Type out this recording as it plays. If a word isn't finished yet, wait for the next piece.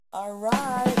All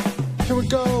right. Here we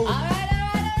go. All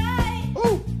right.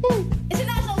 Ooh, ooh.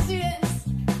 International students.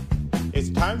 It's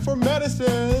time for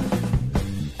medicine.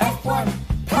 F1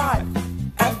 pod.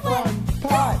 F1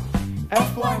 pod.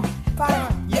 F1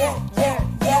 pod. Yeah.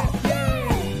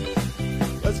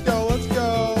 Let's go.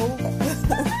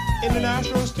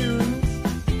 International students,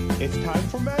 it's time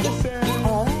for medicine.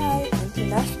 All right,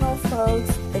 international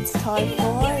folks, it's time for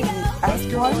the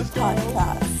F1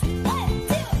 podcast. 1,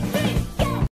 2, 3,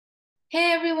 go.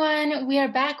 Hey everyone, we are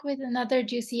back with another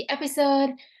juicy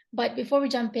episode. But before we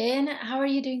jump in, how are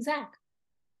you doing, Zach?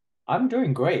 I'm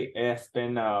doing great. It's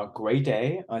been a great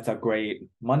day. It's a great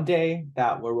Monday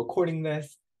that we're recording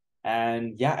this.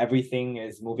 And yeah, everything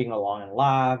is moving along in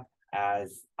lab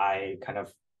as I kind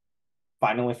of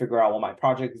finally figure out what my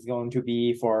project is going to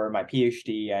be for my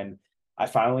PhD. And I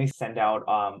finally send out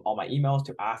all my emails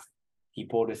to ask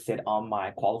people to sit on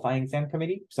my qualifying exam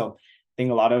committee. So I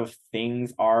think a lot of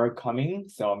things are coming.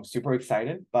 So I'm super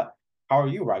excited. But how are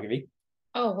you, Raghavi?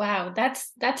 Oh wow,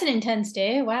 that's an intense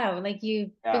day. Wow, like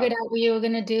you figured out what you were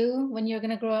gonna do when you were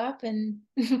gonna grow up and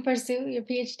pursue your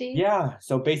PhD? Yeah,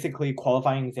 so basically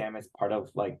qualifying exam is part of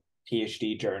like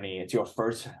PhD journey. It's your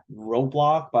first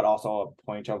roadblock, but also a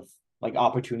point of like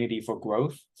opportunity for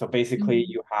growth. So basically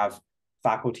you have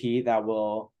faculty that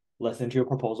will listen to your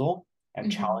proposal and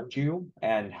challenge you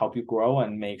and help you grow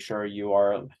and make sure you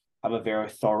have a very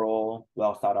thorough,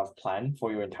 well thought of plan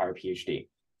for your entire PhD.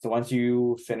 So once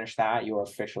you finish that, you're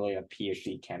officially a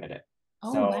PhD candidate.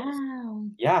 Oh So wow.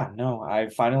 yeah, no, I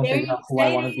finally Very figured out who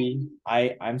I want to be.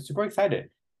 exciting. I'm super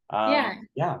excited. Yeah.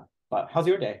 Yeah, but how's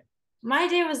your day? My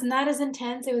day was not as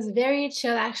intense. It was very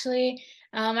chill, actually.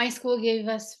 My school gave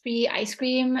us free ice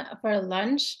cream for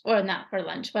lunch, or not for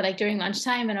lunch, but like during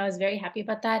lunchtime, and I was very happy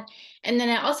about that. And then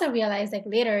I also realized, like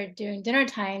later during dinner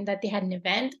time, that they had an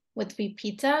event with free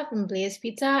pizza from Blaze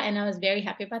Pizza, and I was very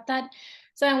happy about that.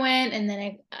 So I went, and then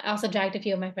I also dragged a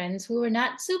few of my friends who were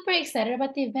not super excited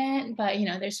about the event, but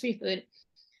there's free food.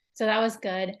 So that was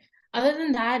good. Other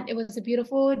than that, it was a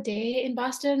beautiful day in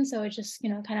Boston. So I just,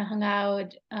 kind of hung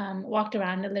out, walked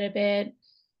around a little bit,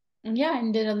 and yeah,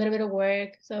 and did a little bit of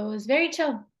work. So it was very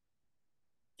chill.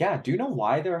 Yeah, do you know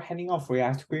why they're handing out free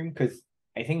ice cream? Because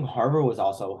I think Harvard was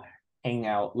also hanging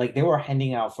out, like they were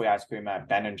handing out free ice cream at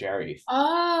Ben and Jerry's.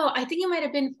 Oh, I think it might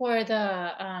have been for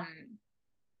the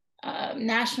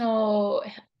National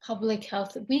Public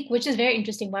Health Week, which is very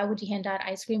interesting. Why would you hand out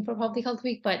ice cream for Public Health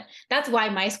Week? But that's why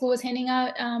my school was handing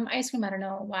out ice cream. I don't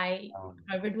know why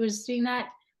Harvard was doing that.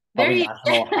 Probably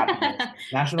Very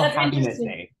National That's Happiness interesting.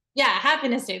 Day. Yeah,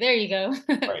 Happiness Day. There you go.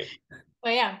 Right.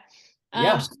 But yeah.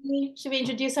 Yeah. Should we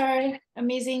introduce our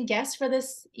amazing guest for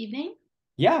this evening?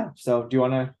 Yeah. So do you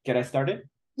want to get us started?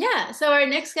 Yeah, so our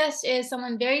next guest is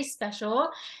someone very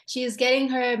special. She's getting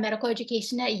her medical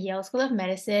education at Yale School of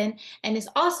Medicine and is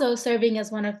also serving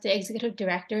as one of the executive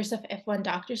directors of F1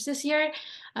 Doctors this year.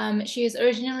 She is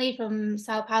originally from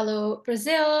Sao Paulo,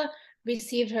 Brazil,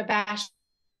 received her bachelor's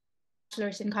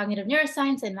in cognitive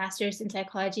neuroscience and master's in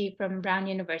psychology from Brown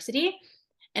University.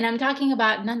 And I'm talking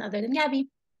about none other than Gabby.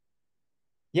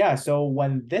 Yeah, so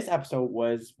when this episode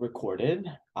was recorded,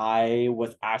 I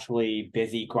was actually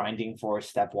busy grinding for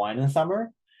step one in the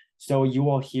summer. So you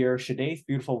will hear Shaday's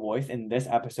beautiful voice in this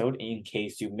episode in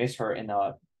case you missed her in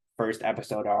the first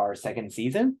episode of our second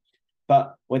season.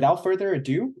 But without further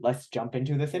ado, let's jump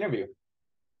into this interview.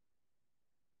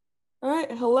 All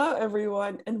right, hello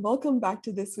everyone, and welcome back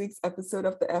to this week's episode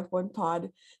of the F1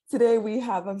 Pod. Today we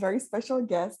have a very special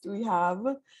guest. We have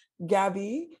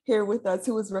Gabby here with us,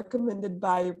 who was recommended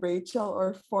by Rachel,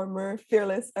 our former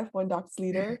fearless F1 Docs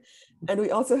leader. And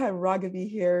we also have Raghavi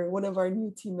here, one of our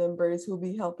new team members who will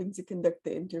be helping to conduct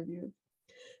the interview.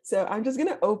 So I'm just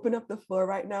gonna open up the floor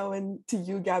right now and to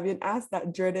you, Gabby, and ask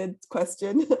that dreaded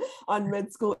question on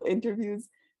med school interviews.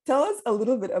 Tell us a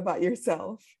little bit about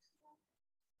yourself.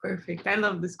 Perfect. I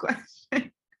love this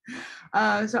question.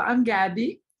 So I'm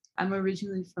Gabby. I'm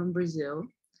originally from Brazil.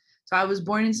 So I was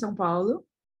born in São Paulo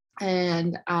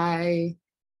and I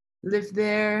lived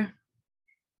there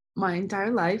my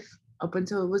entire life up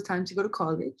until it was time to go to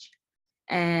college.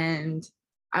 And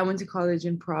I went to college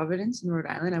in Providence, in Rhode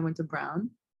Island. I went to Brown,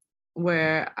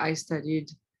 where I studied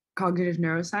cognitive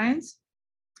neuroscience,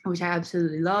 which I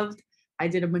absolutely loved. I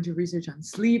did a bunch of research on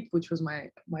sleep, which was my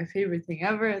favorite thing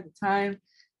ever at the time.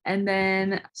 And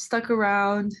then stuck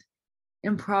around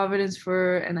in Providence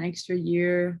for an extra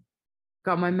year,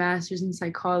 got my master's in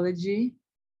psychology.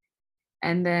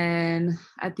 And then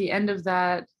at the end of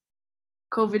that,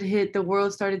 COVID hit, the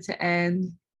world started to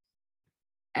end.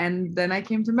 And then I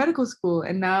came to medical school,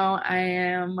 and now I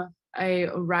am a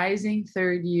rising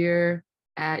third year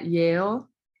at Yale.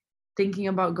 thinking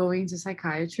about going to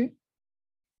psychiatry,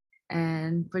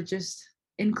 and but just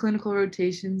in clinical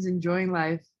rotations, enjoying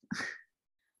life.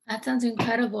 That sounds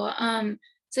incredible.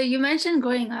 So you mentioned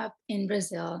growing up in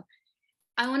Brazil.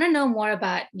 I want to know more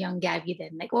about young Gabby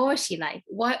then. Like, what was she like?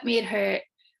 What made her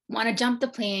want to jump the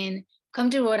plane, come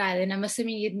to Rhode Island? I'm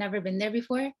assuming you'd never been there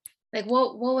before. Like,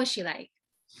 what was she like?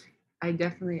 I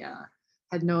definitely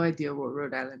had no idea what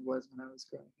Rhode Island was when I was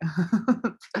growing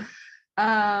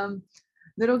up.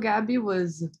 Little Gabby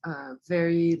was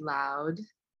very loud,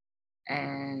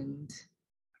 and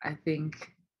I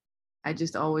think I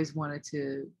just always wanted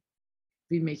to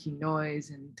be making noise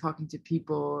and talking to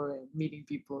people and meeting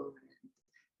people and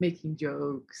making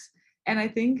jokes. And I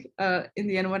think in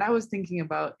the end, when I was thinking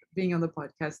about being on the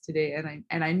podcast today,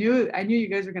 and I knew you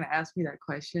guys were gonna ask me that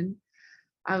question,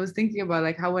 I was thinking about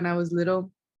like how when I was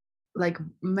little, like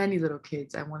many little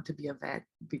kids, I wanted to be a vet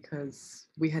because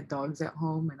we had dogs at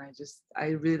home, and I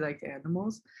really liked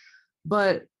animals.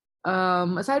 But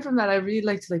aside from that, I really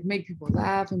like to like make people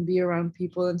laugh and be around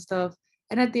people and stuff.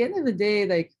 And at the end of the day,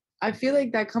 like I feel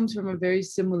like that comes from a very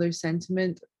similar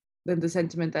sentiment than the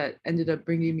sentiment that ended up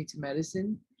bringing me to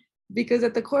medicine, because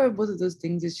at the core of both of those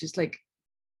things, it's just like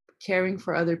caring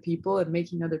for other people and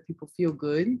making other people feel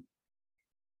good.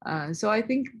 So I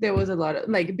think there was a lot of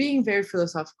like being very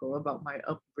philosophical about my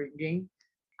upbringing.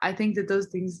 I think that those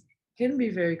things can be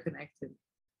very connected.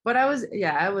 But I was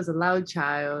a loud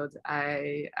child.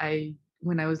 I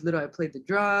when I was little, I played the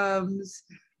drums.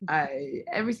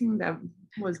 Everything that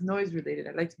was noise related,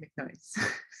 I like to make noise.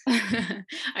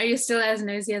 Are you still as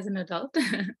noisy as an adult?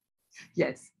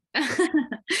 Yes.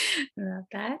 Love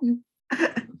that.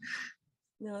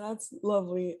 No, that's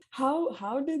lovely.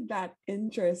 How did that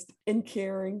interest in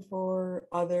caring for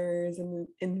others and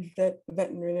in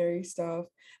veterinary stuff,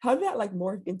 how did that like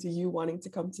morph into you wanting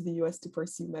to come to the US to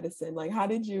pursue medicine? Like how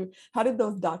did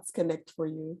those dots connect for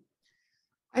you?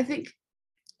 I think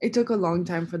it took a long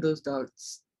time for those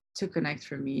dots to connect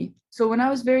for me. So when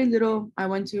I was very little, I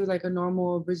went to like a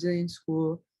normal Brazilian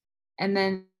school. And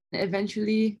then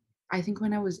eventually, I think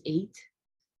when I was 8,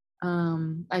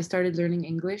 I started learning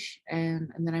English,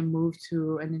 and then I moved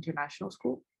to an international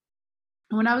school.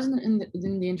 And when I was in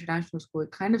the international school,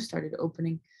 it kind of started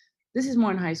opening. This is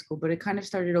more in high school, but it kind of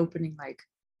started opening like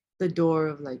the door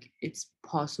of like it's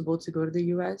possible to go to the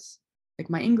US.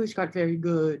 Like my English got very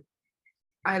good.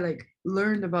 I like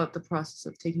learned about the process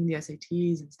of taking the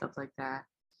SATs and stuff like that.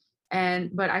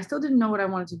 But I still didn't know what I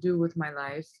wanted to do with my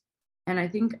life. And I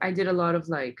think I did a lot of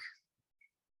like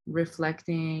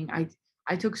reflecting.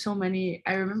 I took so many.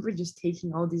 I remember just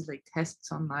taking all these like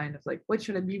tests online of like what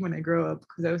should I be when I grow up,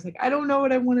 because I was like I don't know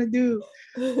what I want to do.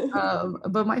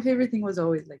 But my favorite thing was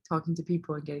always like talking to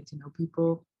people and getting to know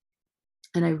people,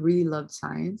 and I really loved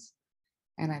science,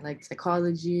 and I liked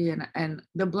psychology, and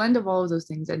the blend of all of those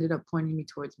things ended up pointing me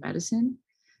towards medicine.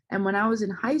 And when I was in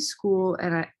high school,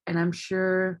 and I'm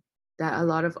sure that a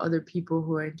lot of other people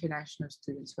who are international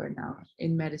students who are now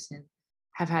in medicine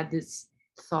have had this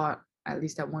thought, at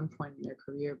least at one point in their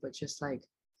career, but just like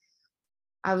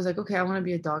I was like, okay, I want to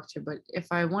be a doctor, but if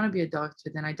I want to be a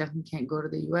doctor, then I definitely can't go to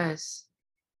the US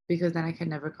because then I can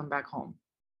never come back home.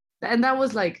 And that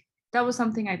was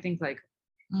something I think like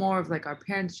more of like our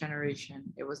parents' generation.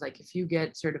 It was like if you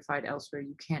get certified elsewhere,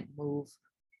 you can't move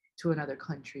to another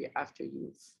country after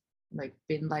you've like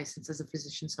been licensed as a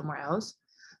physician somewhere else.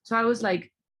 So I was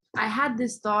like, I had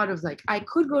this thought of like I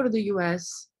could go to the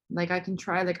US, like I can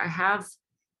try, like I have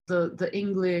the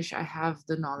English, I have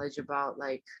the knowledge about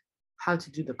like how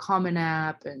to do the Common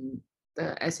App and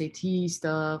the SAT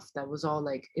stuff. That was all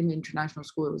like in the international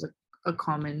school. It was a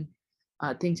common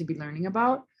thing to be learning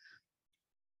about.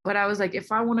 But I was like,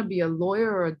 if I want to be a lawyer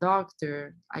or a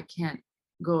doctor, I can't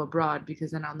go abroad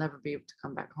because then I'll never be able to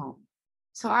come back home.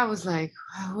 So I was like,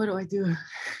 what do I do?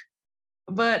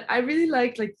 But I really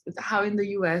liked like how in the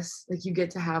US, like you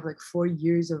get to have like 4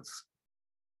 years of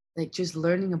like just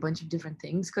learning a bunch of different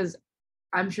things. Because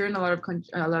I'm sure in a lot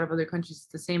of other countries it's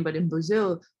the same. But in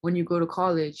Brazil, when you go to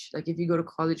college, like if you go to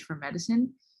college for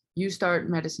medicine, you start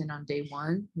medicine on day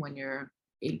 1 when you're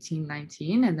 18,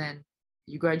 19, and then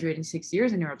you graduate in 6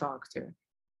 years and you're a doctor.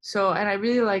 So, and I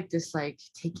really like this, like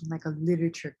taking like a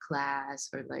literature class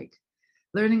or like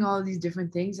learning all of these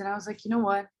different things. And I was like, you know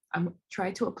what? I'm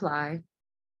try to apply.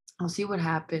 I'll see what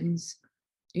happens.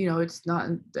 You know, it's not,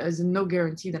 there's no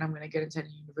guarantee that I'm going to get into any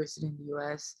university in the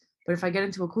US. But if I get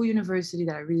into a cool university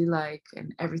that I really like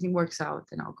and everything works out,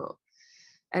 then I'll go.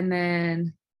 And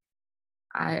then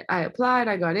I applied,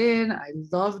 I got in, I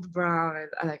loved Brown.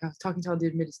 I was talking to all the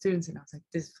admitted students and I was like,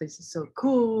 this place is so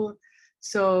cool.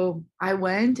 So I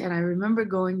went, and I remember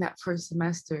going that first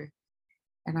semester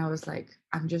And I was like,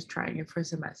 I'm just trying it for a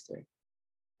semester.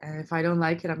 And if I don't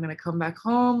like it, I'm going to come back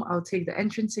home. I'll take the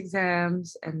entrance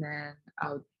exams and then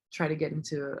I'll try to get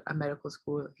into a medical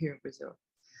school here in Brazil.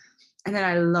 And then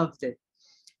I loved it.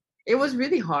 It was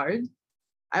really hard.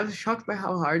 I was shocked by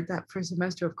how hard that first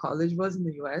semester of college was in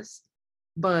the US.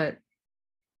 But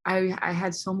I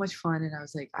had so much fun and I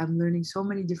was like, I'm learning so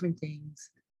many different things.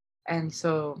 And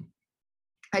so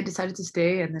I decided to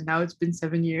stay. And then now it's been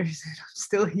 7 years and I'm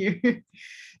still here.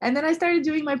 And then I started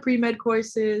doing my pre-med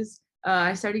courses.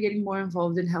 I started getting more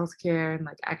involved in healthcare and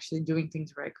like actually doing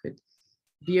things where I could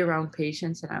be around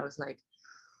patients. And I was like,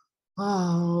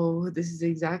 oh, this is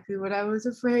exactly what I was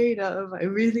afraid of. I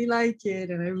really like it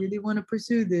and I really want to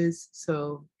pursue this.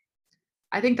 So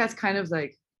I think that's kind of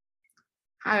like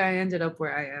how I ended up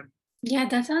where I am. Yeah,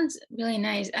 that sounds really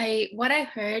nice. What I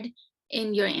heard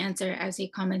in your answer as a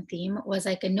common theme was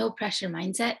like a no pressure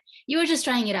mindset. You were just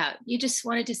trying it out. You just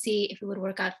wanted to see if it would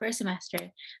work out for a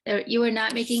semester. You were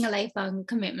not making a lifelong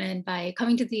commitment by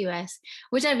coming to the US,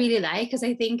 which I really like because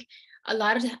I think a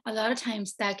lot of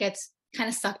times that gets kind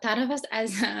of sucked out of us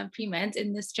as pre-meds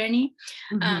in this journey.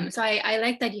 Mhm. So I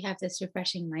like that you have this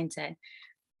refreshing mindset.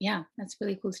 Yeah, that's a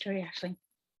really cool story actually.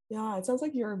 Yeah, it sounds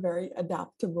like you're very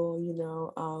adaptable,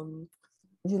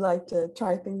 you like to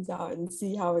try things out and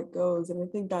see how it goes. And I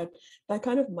think that that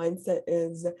kind of mindset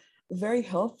is very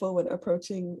helpful when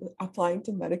applying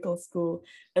to medical school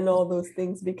and all those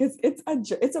things because it's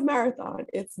a marathon.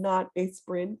 It's not a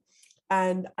sprint.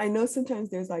 And I know sometimes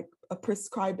there's like a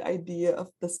prescribed idea of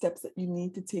the steps that you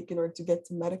need to take in order to get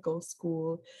to medical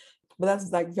school, but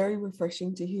that's like very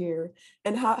refreshing to hear.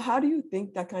 And how do you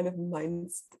think that kind of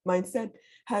mindset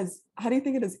how do you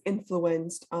think it has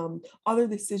influenced other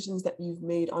decisions that you've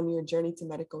made on your journey to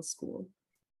medical school?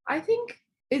 I think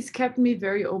it's kept me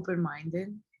very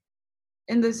open-minded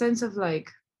in the sense of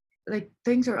like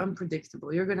things are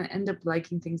unpredictable. You're gonna end up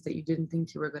liking things that you didn't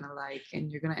think you were gonna like, and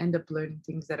you're gonna end up learning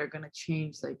things that are gonna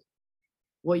change like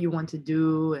what you want to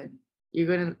do, and you're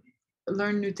gonna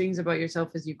learn new things about yourself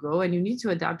as you grow, and you need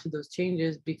to adapt to those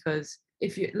changes because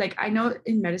if you like, I know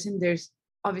in medicine there's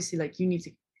obviously like you need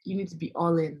to be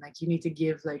all in, like you need to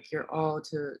give like your all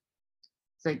to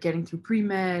like getting through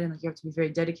pre-med and like you have to be very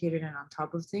dedicated and on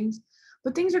top of things,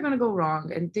 but things are going to go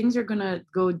wrong and things are going to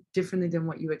go differently than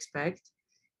what you expect,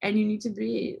 and you need to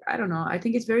be, I don't know, I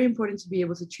think it's very important to be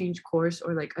able to change course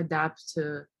or like adapt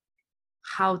to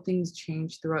how things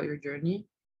change throughout your journey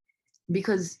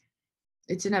because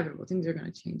it's inevitable, things are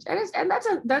going to change, and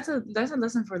that's a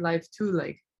lesson for life too.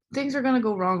 Like things are going to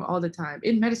go wrong all the time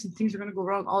in medicine, things are going to go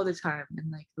wrong all the time,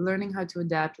 and like learning how to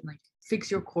adapt and like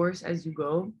fix your course as you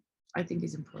go, I think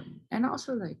is important. And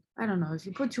also like, I don't know, if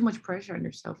you put too much pressure on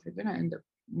yourself, you're going to end up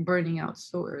burning out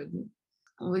so early.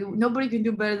 Nobody can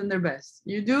do better than their best.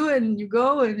 You do and you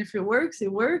go, and if it works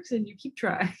and you keep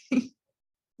trying.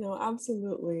 No,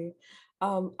 absolutely.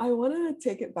 I want to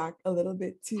take it back a little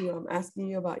bit to asking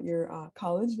you about your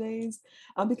college days,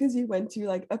 because you went to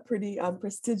like a pretty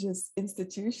prestigious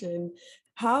institution.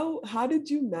 How did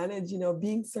you manage,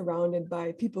 being surrounded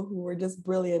by people who were just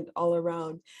brilliant all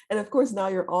around? And of course, now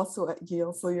you're also at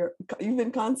Yale, so you've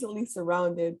been constantly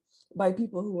surrounded by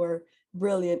people who are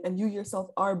brilliant, and you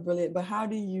yourself are brilliant. But how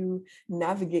do you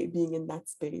navigate being in that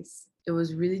space? It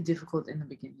was really difficult in the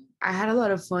beginning. I had a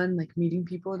lot of fun like meeting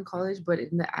people in college, but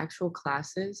in the actual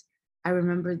classes, I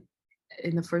remember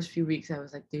in the first few weeks, I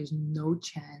was like, there's no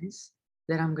chance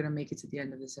that I'm gonna make it to the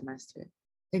end of the semester.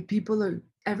 Like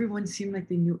everyone seemed like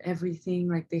they knew everything,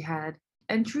 like they had,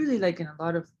 and truly like in a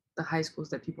lot of the high schools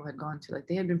that people had gone to, like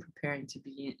they had been preparing to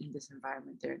be in this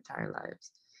environment their entire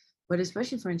lives. But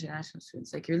especially for international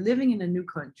students, like you're living in a new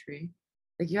country,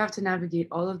 like you have to navigate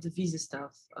all of the visa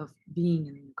stuff of being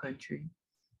in a new country,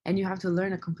 and you have to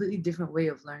learn a completely different way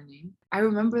of learning. I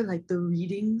remember like the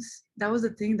readings, that was the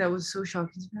thing that was so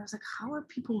shocking to me. I was like, how are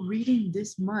people reading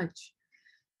this much?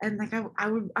 And like I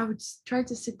would try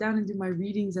to sit down and do my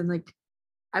readings, and like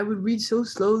I would read so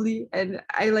slowly, and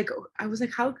I was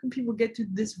like, how can people get to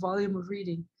this volume of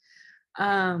reading?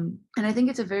 And I think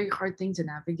it's a very hard thing to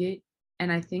navigate.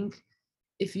 And I think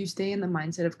if you stay in the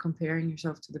mindset of comparing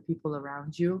yourself to the people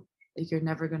around you, like you're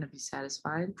never going to be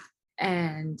satisfied.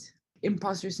 And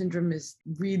imposter syndrome is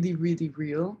really, really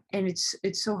real. And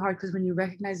it's so hard because when you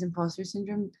recognize imposter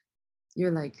syndrome, you're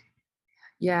like,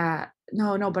 yeah,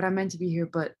 no, but I'm meant to be here.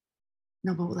 But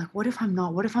no, but like, what if I'm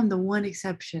not? What if I'm the one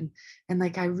exception? And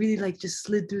like, I really like just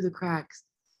slid through the cracks.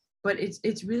 But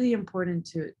it's really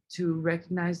important to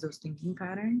recognize those thinking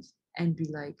patterns and be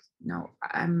like, no,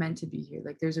 I'm meant to be here.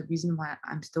 Like, there's a reason why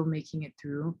I'm still making it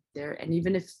through there. And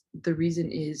even if the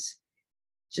reason is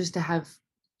just to have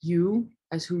you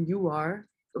as who you are,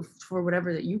 for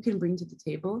whatever that you can bring to the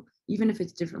table, even if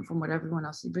it's different from what everyone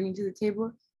else is bringing to the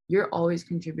table, you're always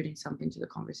contributing something to the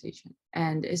conversation.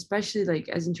 And especially like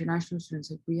as international students,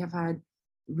 like we have had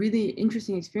really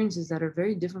interesting experiences that are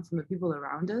very different from the people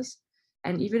around us.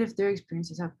 And even if their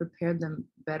experiences have prepared them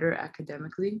better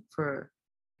academically for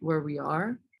where we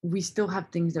are, we still have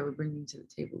things that we're bringing to the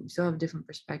table. We still have different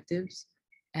perspectives,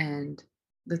 and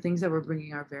the things that we're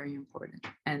bringing are very important.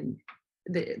 And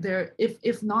they're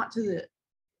if not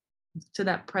to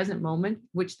that present moment,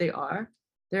 which they are,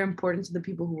 they're important to the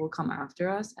people who will come after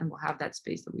us and will have that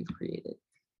space that we've created.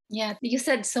 Yeah, you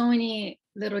said so many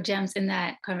little gems in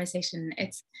that conversation.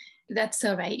 That's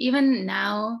so right. Even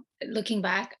now, looking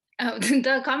back,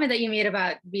 the comment that you made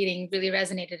about reading really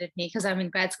resonated with me because I'm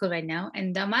in grad school right now,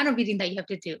 and the amount of reading that you have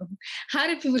to do. How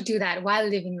do people do that while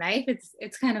living life?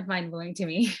 It's kind of mind blowing to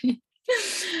me.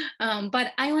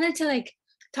 But I wanted to like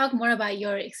talk more about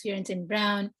your experience in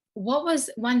Brown. What was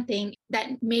one thing that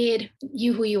made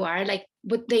you who you are, like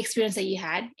with the experience that you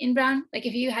had in Brown? Like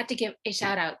if you had to give a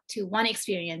shout out to one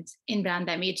experience in Brown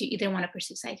that made you either want to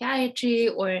pursue psychiatry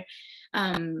or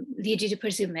lead you to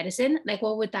pursue medicine, like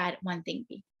what would that one thing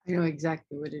be? I know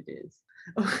exactly what it is.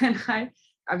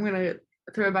 I'm gonna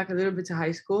throw it back a little bit to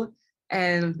high school.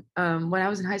 And when I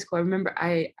was in high school, I remember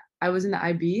I was in the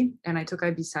IB and I took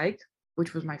IB Psych,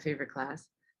 which was my favorite class.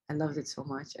 I loved it so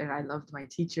much, and I loved my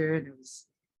teacher, and it was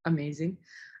amazing.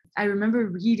 I remember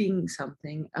reading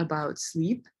something about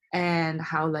sleep and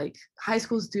how like high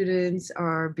school students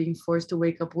are being forced to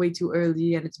wake up way too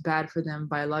early and it's bad for them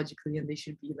biologically, and they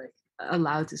should be like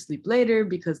allowed to sleep later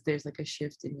because there's like a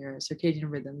shift in your circadian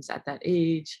rhythms at that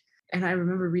age. And I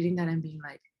remember reading that and being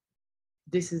like,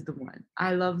 this is the one.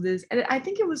 I love this. And I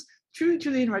think it was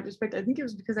truly in retrospect, I think it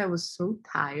was because I was so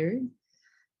tired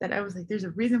that I was like, there's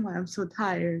a reason why I'm so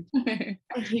tired. I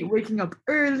hate waking up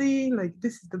early. Like,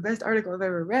 this is the best article I've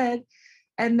ever read.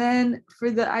 And then for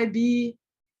the IB,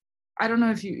 I don't know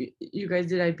if you guys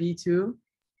did IB too.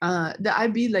 The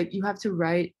IB, like you have to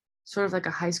write sort of like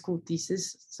a high school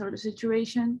thesis sort of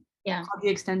situation. Yeah. Called the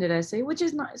extended essay, which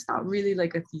is it's not really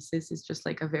like a thesis. It's just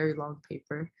like a very long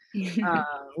paper,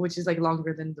 which is like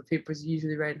longer than the papers you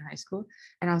usually write in high school.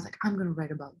 And I was like, I'm gonna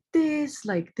write about this.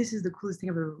 Like, this is the coolest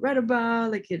thing I've ever read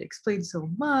about. Like, it explains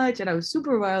so much, and I was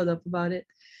super riled up about it.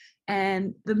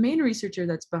 And the main researcher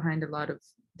that's behind a lot of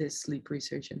this sleep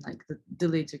research and like the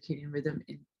delayed circadian rhythm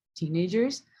in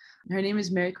teenagers, her name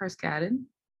is Mary Carskadden,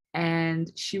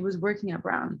 and she was working at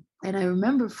Brown. And I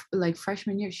remember like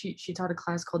freshman year, she taught a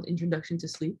class called Introduction to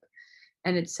Sleep,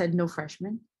 and it said no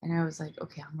freshmen. And I was like,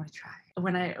 okay, I'm gonna try.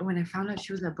 When I found out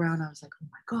she was at Brown, I was like, oh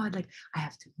my God, like I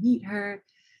have to meet her.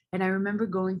 And I remember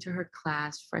going to her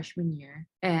class freshman year,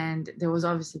 and there was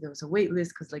a wait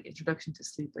list because like Introduction to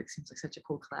Sleep like seems like such a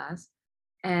cool class.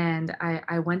 And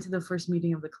I went to the first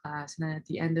meeting of the class, and then at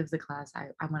the end of the class, I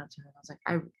went up to her and I was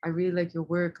like, I really like your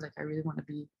work. Like, I really want to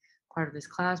be part of this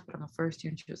class, but I'm a first year.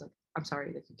 And she was like, I'm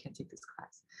sorry, like you can't take this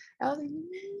class. I was like,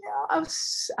 no,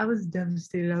 I was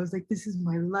devastated. I was like, this is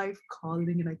my life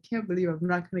calling, and I can't believe I'm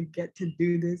not gonna get to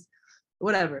do this.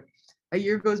 Whatever. A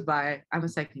year goes by. I'm a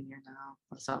second year now,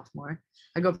 I'm a sophomore.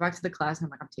 I go back to the class and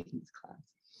I'm like, I'm taking this class.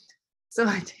 So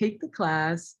I take the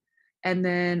class, and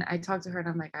then I talk to her and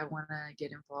I'm like, I want to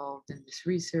get involved in this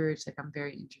research. Like, I'm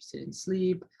very interested in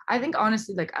sleep. I think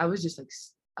honestly, like I was just like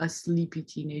a sleepy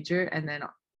teenager, and then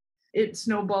it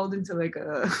snowballed into like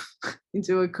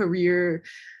into a career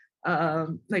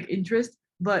like interest.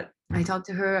 But I talked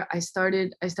to her. I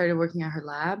started working at her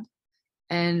lab,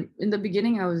 and in the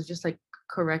beginning I was just like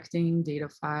correcting data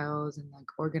files and like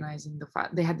organizing the file.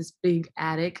 They had this big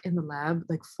attic in the lab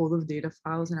like full of data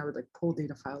files, and I would like pull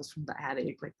data files from the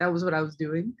attic. Like, that was what I was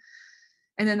doing.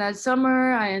 And then that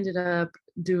summer I ended up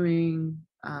doing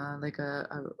like a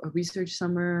research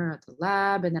summer at the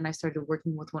lab, and then I started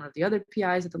working with one of the other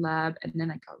PIs at the lab, and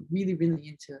then I got really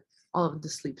into all of the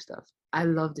sleep stuff. I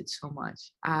loved it so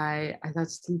much. I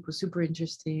thought sleep was super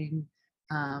interesting.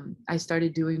 I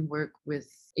started doing work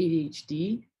with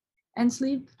ADHD and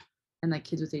sleep, and like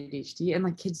kids with ADHD, and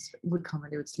like kids would come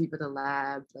and they would sleep at the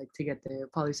lab like to get their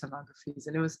polysomnographies,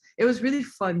 and it was really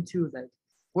fun too, like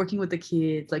working with the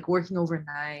kids, like working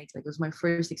overnight. Like, it was my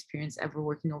first experience ever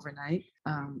working overnight.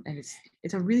 And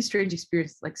it's a really strange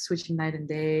experience, like switching night and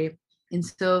day. And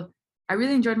so I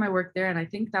really enjoyed my work there. And I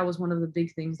think that was one of the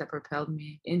big things that propelled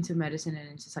me into medicine and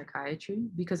into psychiatry,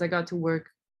 because I got to work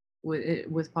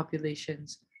with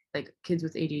populations like kids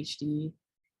with ADHD,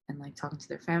 and like talking to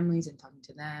their families and talking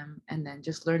to them, and then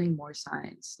just learning more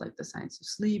science, like the science of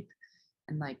sleep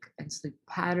and sleep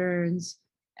patterns,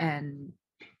 and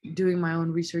doing my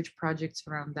own research projects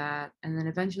around that. And then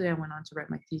eventually I went on to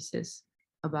write my thesis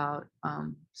about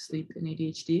sleep and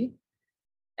ADHD.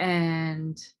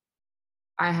 And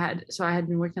I had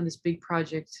been working on this big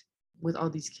project with all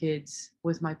these kids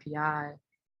with my PI,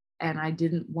 and I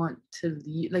didn't want to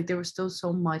leave. Like there was still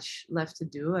so much left to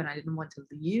do, and I didn't want to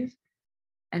leave.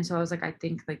 And so I was like, I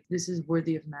think like this is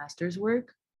worthy of master's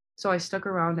work. So I stuck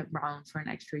around at Brown for an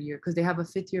extra year because they have a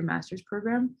 5th-year master's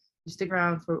program. You stick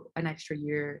around for an extra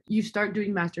year. You start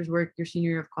doing master's work your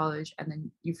senior year of college, and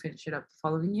then you finish it up the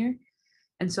following year.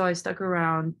 And so I stuck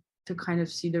around to kind of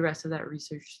see the rest of that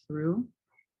research through.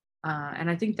 And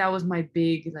I think that was my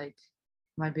big like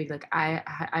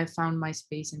I found my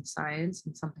space in science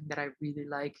and something that I really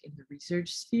like in the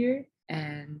research sphere.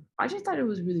 And I just thought it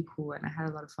was really cool, and I had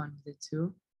a lot of fun with it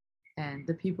too. And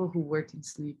the people who worked in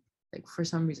sleep, like for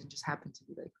some reason, just happened to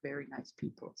be like very nice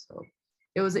people. So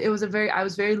it was a very I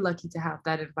was very lucky to have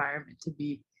that environment to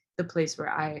be the place where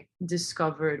I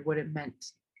discovered what it meant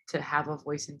to have a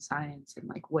voice in science and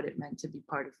like what it meant to be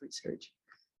part of research.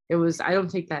 It was I don't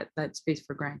take that space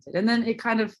for granted. And then it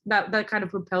kind of that kind of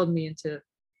propelled me into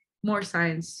more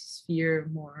science sphere,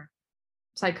 more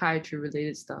psychiatry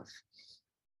related stuff.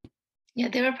 Yeah,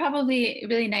 they were probably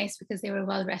really nice because they were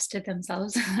well rested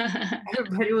themselves.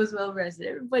 Everybody was well rested.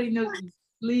 Everybody knows to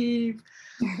sleep.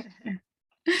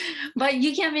 But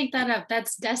you can't make that up.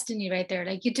 That's destiny right there.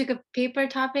 Like you took a paper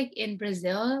topic in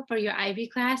Brazil for your IB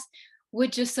class,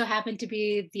 which just so happened to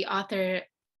be the author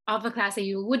of a class that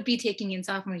you would be taking in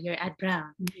sophomore year at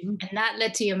Brown. Mhm. And that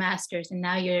led to your master's. And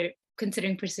now you're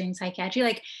considering pursuing psychiatry.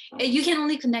 Like you can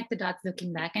only connect the dots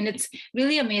looking back. And it's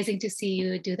really amazing to see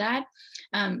you do that.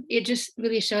 It just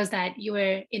really shows that you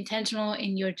were intentional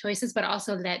in your choices, but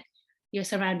also let your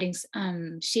surroundings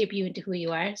shape you into who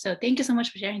you are. So thank you so much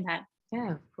for sharing that.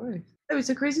 Yeah, of course. It was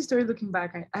a crazy story looking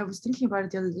back. I was thinking about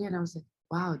it the other day, and I was like,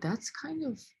 wow, that's kind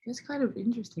of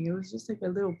interesting. It was just like a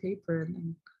little paper, and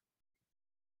then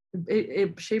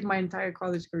it shaped my entire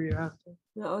college career after.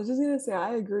 No, I was just gonna say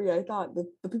I agree. I thought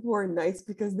the people were nice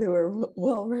because they were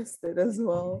well rested as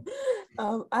well.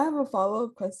 I have a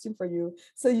follow-up question for you.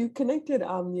 So you connected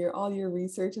your all your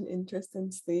research and interest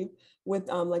in sleep with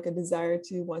like a desire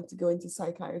to want to go into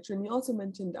psychiatry, and you also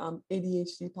mentioned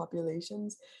ADHD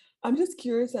populations. I'm just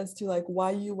curious as to like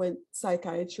why you went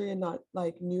psychiatry and not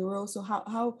like neuro. So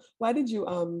how why did you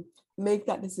make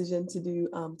that decision to do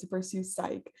to pursue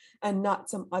psych and not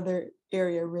some other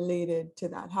area related to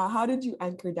that? How did you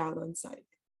anchor down on psych?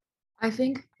 I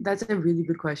think that's a really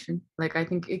good question. Like, I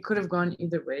think it could have gone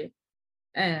either way,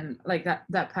 and like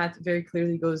that path very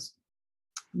clearly goes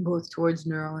both towards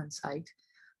neuro and psych.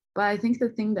 But I think the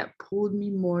thing that pulled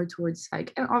me more towards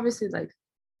psych, and obviously like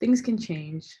things can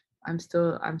change. I'm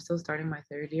still starting my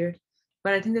 3rd year,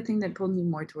 but I think the thing that pulled me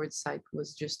more towards psych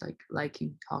was just like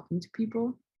liking talking to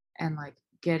people and like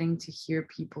getting to hear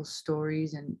people's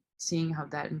stories and seeing how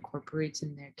that incorporates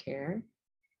in their care.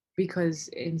 Because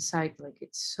in psych, like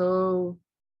it's so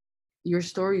your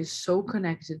story is so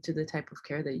connected to the type of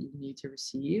care that you need to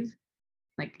receive.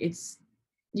 Like it's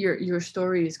your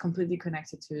story is completely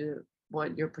connected to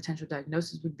what your potential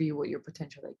diagnosis would be, what your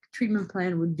potential like treatment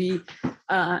plan would be.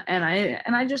 And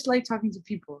I just like talking to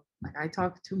people. Like I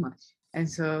talk too much. And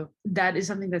so that is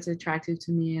something that's attractive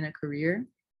to me in a career.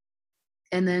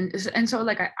 And so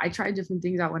like I tried different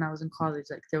things out when I was in college.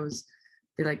 Like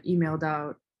they like emailed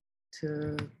out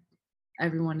to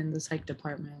everyone in the psych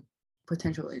department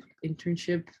potential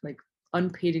internship, like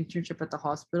unpaid internship at the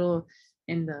hospital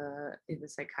in the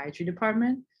psychiatry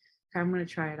department. I'm gonna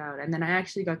try it out. And then I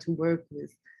actually got to work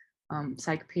with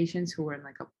psych patients who were in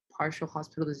like a partial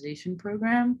hospitalization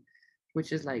program,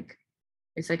 which is like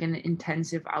it's like an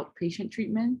intensive outpatient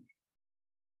treatment.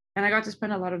 And I got to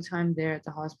spend a lot of time there at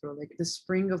the hospital, like the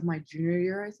spring of my junior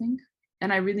year, I think.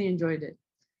 And I really enjoyed it.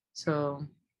 So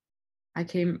I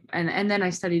came and then I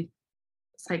studied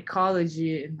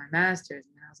psychology in my master's,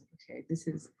 and I was like, okay,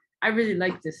 I really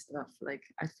like this stuff. Like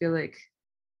I feel like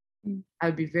I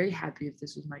would be very happy if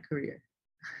this was my career.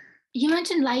 You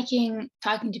mentioned liking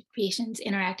talking to patients,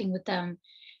 interacting with them.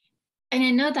 And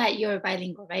I know that you're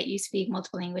bilingual, right? You speak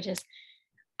multiple languages.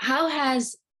 How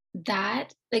has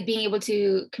that, like being able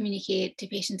to communicate to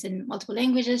patients in multiple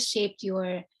languages, shaped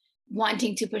your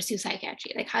wanting to pursue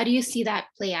psychiatry? Like, how do you see that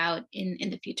play out in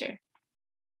the future?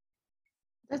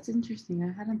 That's interesting.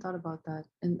 I hadn't thought about that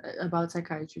and about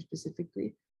psychiatry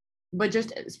specifically. But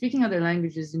just speaking other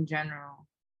languages in general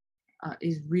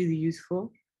is really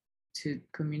useful to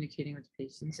communicating with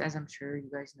patients, as I'm sure you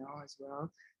guys know as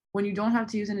well. When you don't have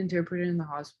to use an interpreter in the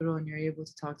hospital and you're able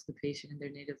to talk to the patient in their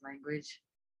native language,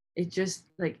 it just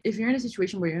like if you're in a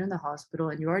situation where you're in the hospital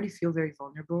and you already feel very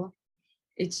vulnerable,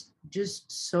 it's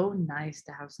just so nice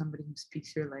to have somebody who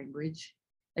speaks your language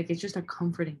Like it's just a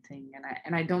comforting thing,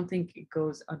 and I don't think it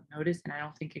goes unnoticed, and I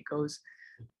don't think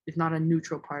it's not a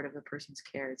neutral part of a person's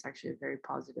care. It's actually a very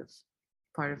positive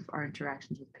part of our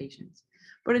interactions with patients.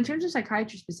 But in terms of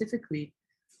psychiatry specifically,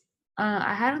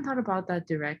 I hadn't thought about that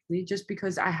directly, just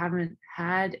because I haven't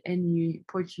had any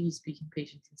Portuguese speaking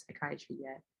patients in psychiatry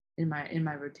yet in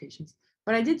my rotations.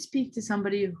 But I did speak to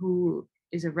somebody who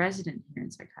is a resident here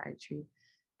in psychiatry,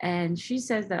 and she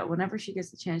says that whenever she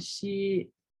gets the chance, she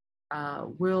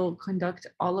will conduct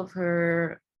all of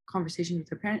her conversations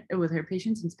with her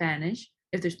patients in Spanish,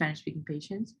 if they're Spanish speaking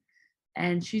patients,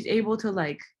 and she's able to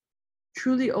like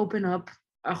truly open up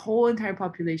a whole entire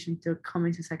population to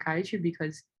coming to psychiatry,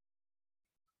 because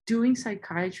doing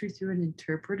psychiatry through an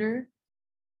interpreter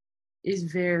is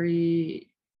very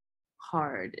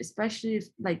hard, especially if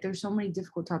like there's so many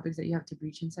difficult topics that you have to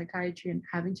breach in psychiatry, and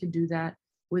having to do that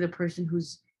with a person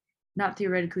who's not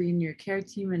theoretically in your care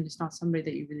team, and it's not somebody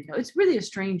that you really know. It's really a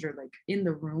stranger, like in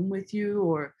the room with you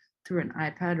or through an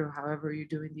iPad or however you're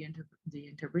doing the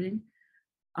interpreting.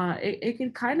 It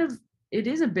can kind of, it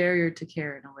is a barrier to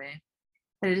care in a way,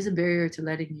 and it is a barrier to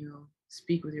letting you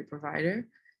speak with your provider.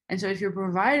 And so if your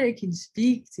provider can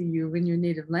speak to you in your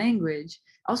native language,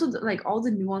 also like all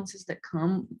the nuances that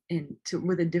come into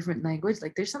with a different language,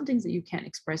 like there's some things that you can't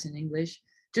express in English,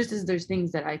 just as there's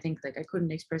things that I think like I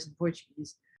couldn't express in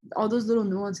Portuguese. All those little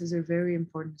nuances are very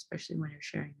important, especially when you're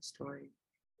sharing a story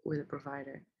with a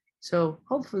provider. So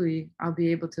hopefully I'll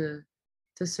be able to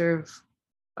serve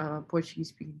a Portuguese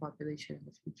speaking population in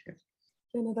the future.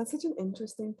 Yeah, no, that's such an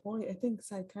interesting point. I think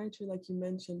psychiatry, like you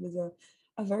mentioned, is a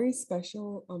very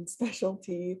special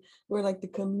specialty where like the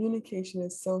communication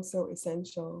is so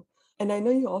essential. And I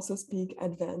know you also speak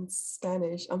advanced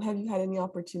Spanish. Have you had any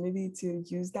opportunity to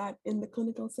use that in the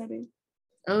clinical setting?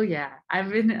 Oh yeah, I've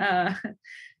been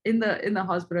in the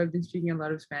hospital. I've been speaking a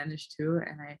lot of Spanish too,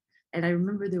 and I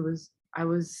remember I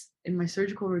was in my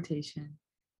surgical rotation,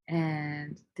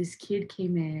 and this kid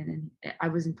came in, and I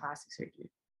was in plastic surgery.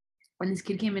 When this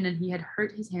kid came in, and he had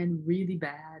hurt his hand really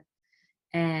bad,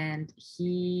 and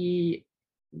he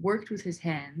worked with his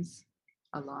hands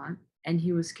a lot, and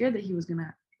he was scared that he was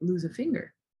gonna lose a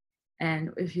finger, and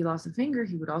if he lost a finger,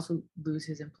 he would also lose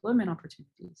his employment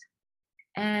opportunities.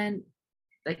 And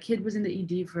that kid was in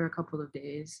the ED for a couple of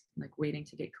days, like waiting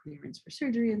to get clearance for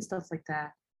surgery and stuff like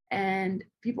that. And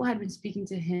people had been speaking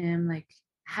to him like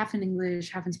half in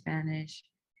English, half in Spanish.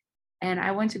 And I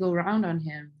went to go round on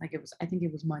him. Like I think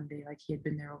it was Monday, like he had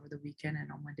been there over the weekend.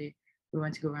 And on Monday, we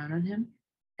went to go round on him.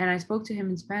 And I spoke to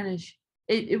him in Spanish.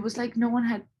 It was like no one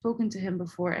had spoken to him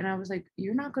before. And I was like,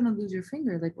 you're not going to lose your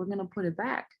finger. Like, we're going to put it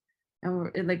back. And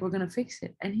we're going to fix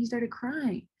it. And he started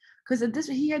crying. Because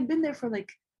he had been there for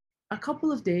like a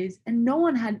couple of days, and no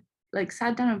one had like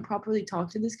sat down and properly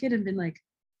talked to this kid and been like,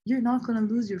 you're not going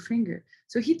to lose your finger.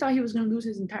 So he thought he was going to lose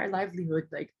his entire livelihood,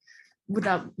 like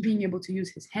without being able to use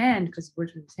his hand, because he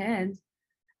works with his hands.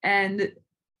 And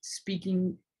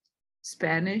speaking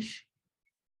Spanish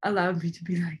allowed me to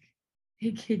be like,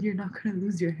 hey kid, you're not going to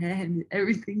lose your hand,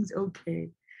 everything's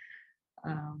okay.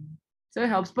 So it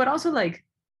helps, but also like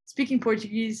speaking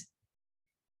Portuguese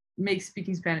makes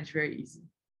speaking Spanish very easy.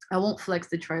 I won't flex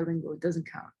the trilingual. It doesn't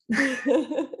count.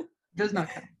 Does not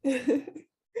count.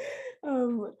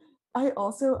 I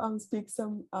also speak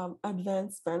some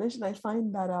advanced Spanish, and I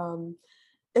find that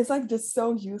it's like just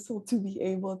so useful to be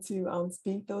able to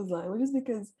speak those languages,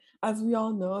 because as we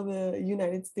all know, the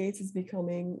United States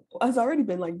has already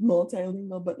been like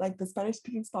multilingual, but like the Spanish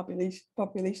speaking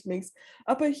population makes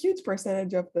up a huge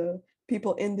percentage of the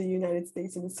people in the United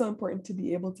States, and it's so important to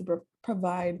be able to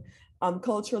provide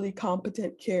culturally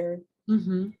competent care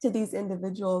to these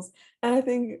individuals. And I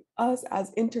think us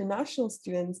as international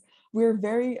students, we're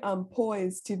very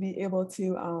poised to be able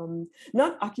to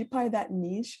not occupy that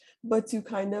niche, but to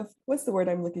kind of, what's the word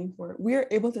I'm looking for? We're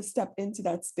able to step into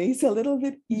that space a little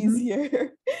bit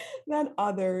easier than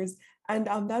others. And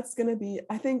that's going to be,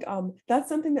 I think that's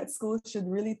something that schools should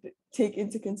really take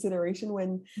into consideration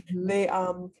when they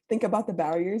think about the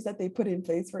barriers that they put in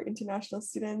place for international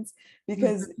students,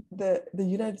 because the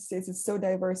United States is so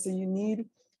diverse. So you need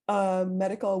a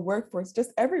medical workforce,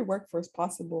 just every workforce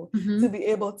possible, to be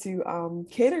able to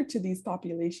cater to these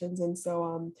populations. And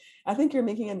so I think you're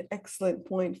making an excellent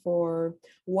point for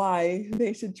why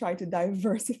they should try to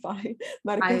diversify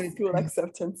medical school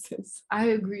acceptances. I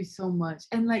agree so much.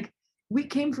 And like, we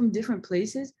came from different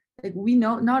places. Like, we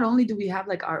know, not only do we have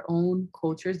like our own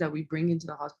cultures that we bring into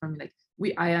the hospital, I mean,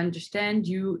 like I understand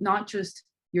you, not just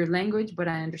your language, but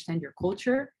I understand your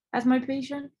culture as my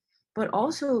patient, but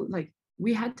also like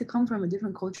we had to come from a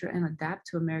different culture and adapt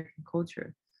to American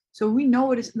culture. So we know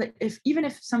what it's like. If even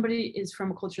if somebody is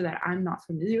from a culture that I'm not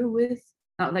familiar with,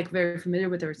 not like very familiar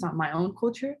with, or it's not my own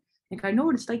culture, like I know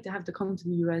what it's like to have to come to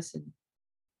the US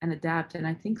and adapt. And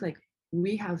I think like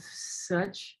we have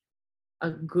such a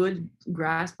good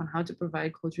grasp on how to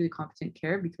provide culturally competent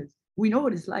care because we know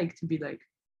what it's like to be like.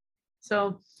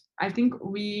 So I think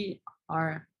we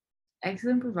are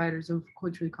excellent providers of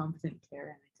culturally competent care.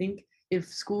 And I think if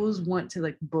schools want to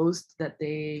like boast that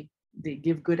they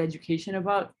give good education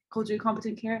about culturally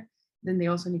competent care, then they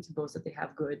also need to boast that they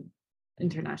have good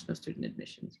international student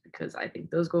admissions because I think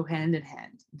those go hand in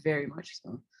hand, very much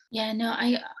so. Yeah, no,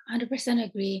 I 100%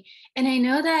 agree. And I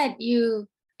know that you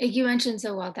mentioned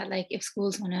so well that like if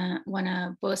schools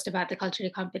wanna boast about the culturally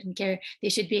competent care, they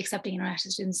should be accepting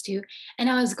international students too. And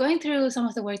I was going through some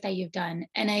of the work that you've done,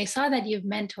 and I saw that you've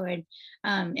mentored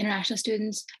international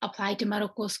students apply to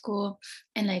medical school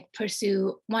and like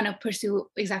want to pursue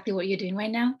exactly what you're doing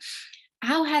right now.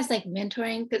 How has like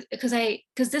mentoring,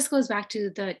 because this goes back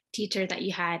to the teacher that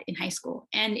you had in high school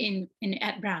and in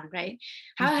at Brown, right?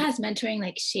 How has mentoring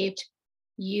like shaped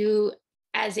you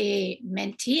as a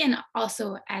mentee and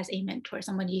also as a mentor,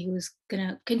 somebody who's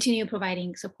gonna continue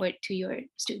providing support to your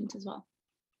students as well?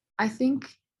 I think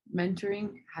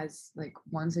mentoring has like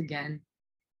once again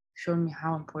shown me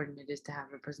how important it is to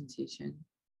have representation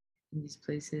in these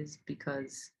places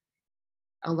because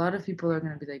a lot of people are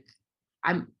going to be like,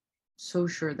 I'm so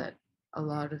sure that a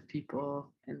lot of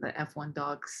people in the F1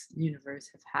 docs universe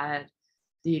have had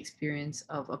the experience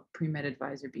of a pre-med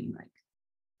advisor being like,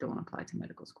 don't apply to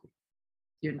medical school.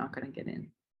 You're not going to get in.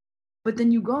 But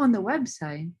then you go on the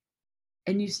website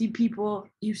and you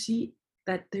see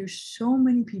that there's so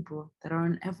many people that are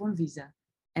on F1 visa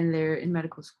and they're in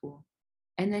medical school.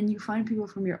 And then you find people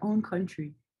from your own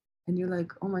country and you're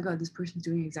like, oh my God, this person's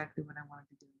doing exactly what I want to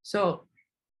be doing. So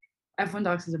F1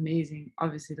 Docs is amazing.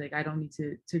 Obviously, like I don't need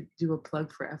to do a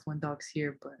plug for F1 Docs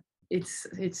here, but it's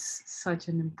such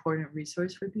an important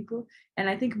resource for people. And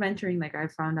I think mentoring, like I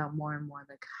found out more and more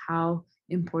like how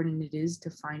important it is to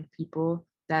find people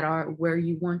that are where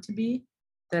you want to be,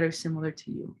 that are similar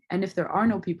to you. And if there are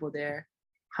no people there,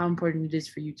 how important it is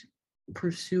for you to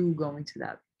pursue going to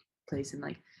that place. And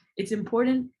like it's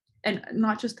important, and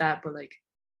not just that, but like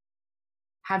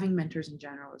having mentors in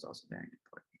general is also very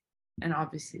important. And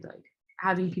obviously like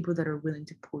having people that are willing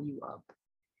to pull you up,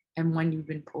 and when you've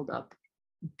been pulled up,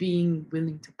 being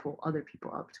willing to pull other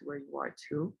people up to where you are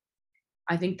too.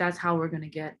 I think that's how we're going to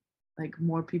get like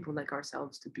more people like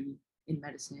ourselves to be in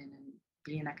medicine and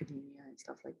be in academia and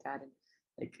stuff like that. And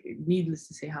like needless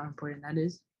to say how important that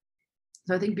is.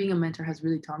 So I think being a mentor has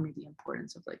really taught me the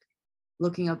importance of like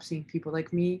looking up, seeing people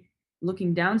like me,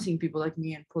 looking down, seeing people like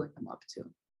me, and pulling them up too.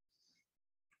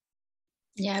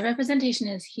 Yeah, representation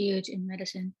is huge in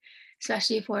medicine,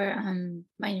 especially for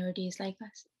minorities like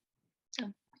us. So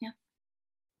yeah.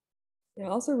 Yeah, I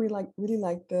also really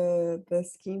like the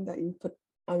scheme that you put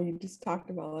you just talked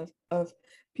about of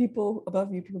people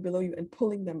above you, people below you, and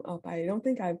pulling them up. I don't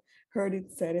think I've heard it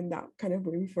said in that kind of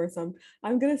way before. So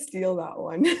I'm gonna steal that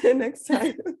one next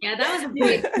time. Yeah, that was a Feel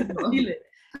big it. Feel it.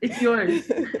 It's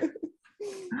yours.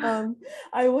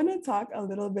 I want to talk a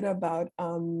little bit about,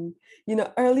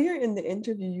 earlier in the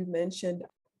interview, you mentioned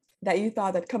that you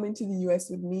thought that coming to the US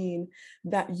would mean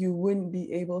that you wouldn't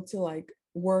be able to like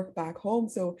work back home.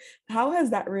 So how has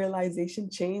that realization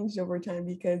changed over time?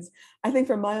 Because I think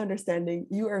from my understanding,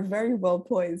 you are very well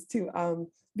poised to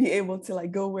be able to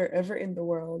like go wherever in the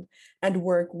world and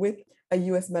work with a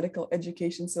US medical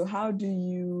education. So how do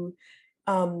you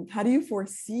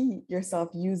foresee yourself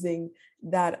using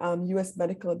that US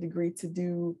medical degree to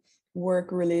do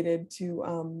work related to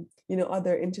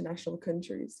other international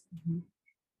countries? Mm-hmm.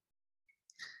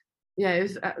 Yeah, it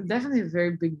was definitely a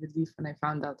very big relief when I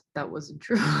found out that wasn't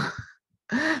true.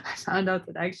 I found out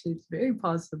that actually it's very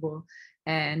possible,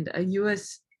 and a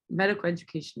US medical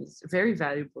education is very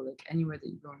valuable, like anywhere that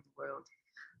you go in the world.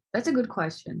 That's a good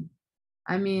question.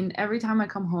 I mean, every time I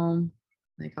come home,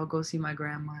 like I'll go see my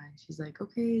grandma, and she's like,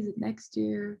 "Okay, is it next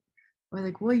year?" Or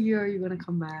like, "What year are you gonna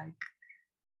come back?"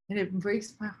 And it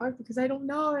breaks my heart because I don't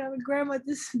know. And I'm like, "Grandma,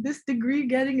 this degree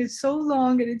getting is so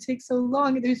long, and it takes so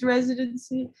long, and there's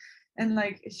residency." And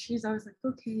like she's always like,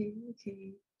 okay,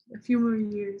 a few more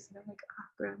years. And I'm like,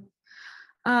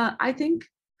 grandma. I think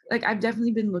like I've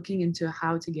definitely been looking into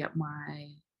how to get my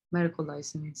medical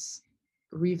license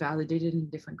revalidated in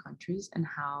different countries and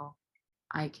how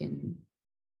I can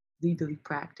legally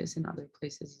practice in other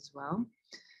places as well.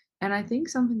 And I think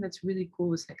something that's really cool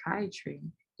with psychiatry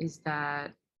is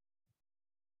that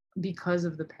because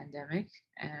of the pandemic,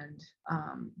 and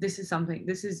this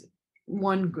is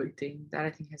one good thing that I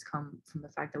think has come from the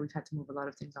fact that we've had to move a lot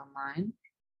of things online,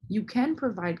 you can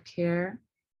provide care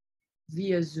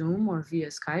via Zoom or via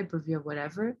Skype or via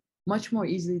whatever much more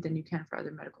easily than you can for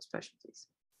other medical specialties.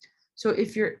 So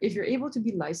if you're able to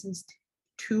be licensed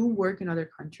to work in other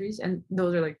countries, and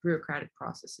those are like bureaucratic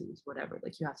processes, whatever,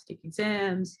 like you have to take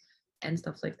exams and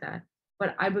stuff like that.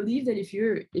 But I believe that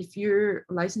if you're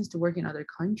licensed to work in other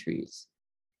countries,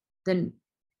 then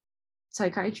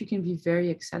psychiatry can be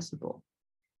very accessible,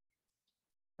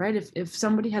 right? If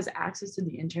somebody has access to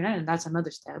the internet, and that's another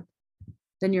step,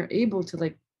 then you're able to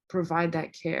like provide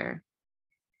that care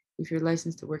if you're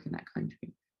licensed to work in that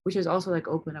country, which has also like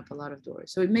opened up a lot of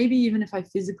doors. So it maybe even if I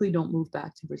physically don't move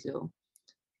back to Brazil,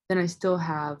 then I still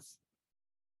have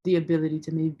the ability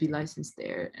to maybe be licensed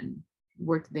there and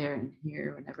work there and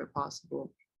here whenever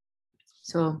possible.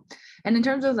 So, and in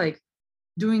terms of like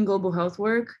doing global health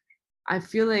work, I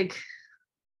feel like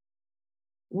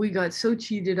we got so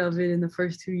cheated of it in the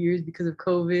first 2 years because of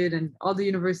COVID, and all the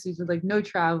universities were like no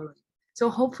traveling. So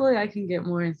hopefully I can get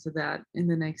more into that in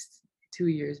the next 2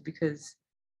 years, because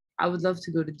I would love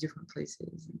to go to different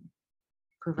places and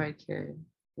provide care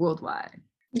worldwide.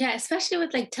 Yeah, especially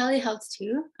with like telehealth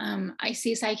too. I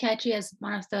see psychiatry as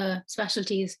one of the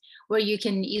specialties where you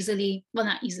can easily, well,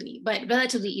 not easily, but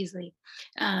relatively easily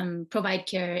provide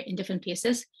care in different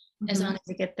places, as long as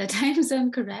you get the time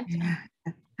zone correct. Yeah.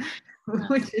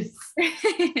 Which is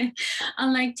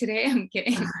Unlike today, I'm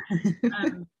kidding.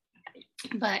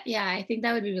 But yeah, I think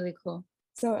that would be really cool.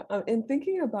 So, in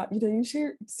thinking about, you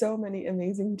share so many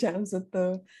amazing gems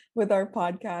with our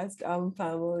podcast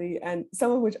family, and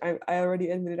some of which I already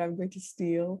admitted I'm going to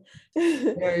steal.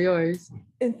 they're yours.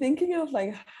 In thinking of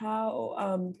like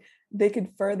how they could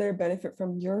further benefit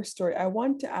from your story, I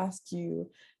want to ask you,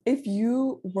 if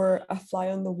you were a fly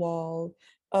on the wall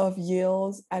of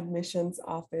Yale's admissions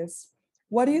office,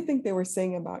 what do you think they were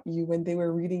saying about you when they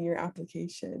were reading your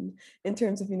application, in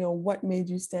terms of, what made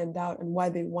you stand out and why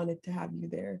they wanted to have you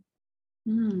there?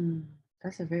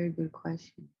 That's a very good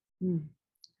question.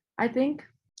 I think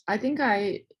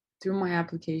I through my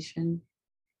application,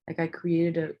 like I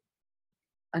created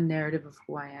a narrative of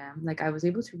who I am. Like I was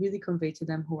able to really convey to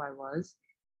them who I was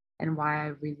and why I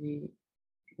really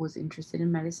was interested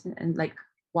in medicine, and like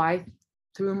why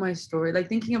through my story, like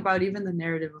thinking about even the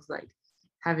narrative of like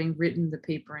having written the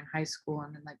paper in high school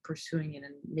and then like pursuing it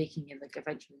and making it like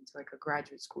eventually into like a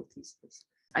graduate school thesis.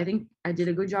 I think I did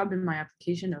a good job in my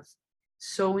application of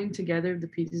sewing together the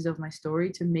pieces of my story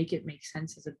to make it make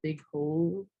sense as a big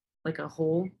whole, like a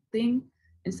whole thing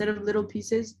instead of little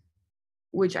pieces,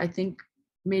 which I think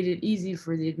made it easy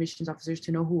for the admissions officers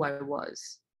to know who I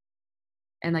was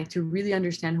and like to really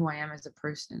understand who I am as a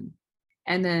person.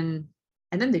 And then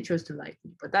they chose to like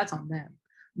me, but that's on them.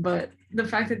 But the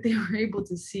fact that they were able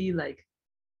to see like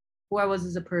who I was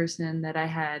as a person, that I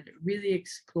had really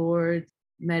explored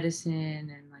medicine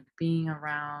and like being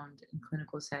around in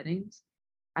clinical settings,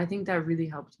 I think that really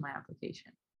helped my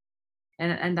application.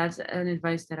 And that's an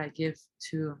advice that I give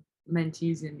to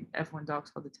mentees in F1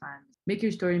 docs all the time. Make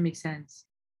your story make sense,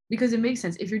 because it makes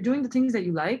sense. If you're doing the things that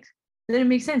you like, then it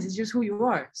makes sense. It's just who you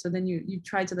are. So then you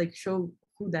try to like show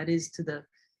who that is to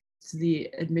the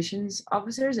admissions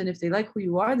officers, and if they like who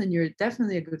you are, then you're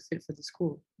definitely a good fit for the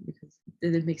school because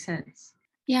it makes sense.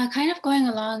 Yeah, kind of going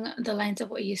along the lines of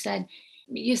what you said.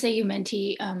 You say you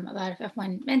mentee a lot of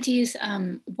F1 mentees.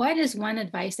 What is one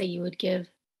advice that you would give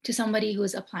to somebody who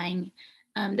is applying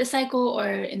this cycle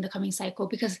or in the coming cycle?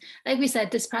 Because like we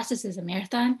said, this process is a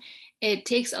marathon. It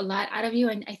takes a lot out of you,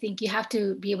 and I think you have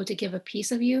to be able to give a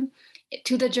piece of you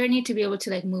to the journey to be able to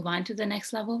like move on to the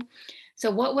next level. So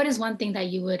what is one thing that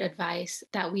you would advise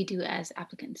that we do as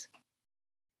applicants?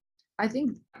 I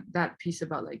think that piece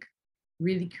about like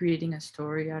really creating a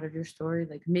story out of your story,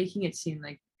 like making it seem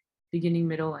like beginning,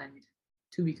 middle, and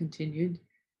to be continued,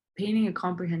 painting a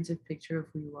comprehensive picture of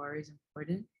who you are is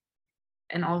important.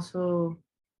 And also,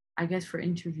 I guess for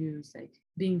interviews, like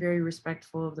being very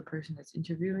respectful of the person that's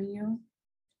interviewing you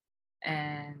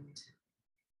and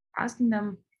asking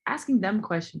them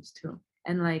questions too,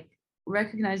 and like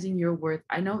recognizing your worth.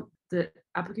 I know the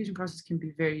application process can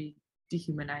be very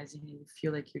dehumanizing and you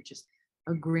feel like you're just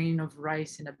a grain of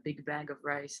rice in a big bag of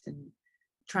rice and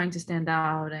trying to stand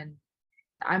out. And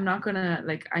I'm not gonna,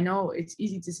 like, I know it's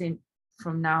easy to say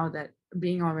from now that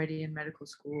being already in medical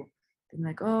school, being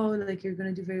like, oh, like you're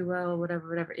gonna do very well,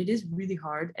 whatever. It is really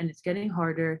hard and it's getting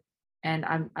harder. And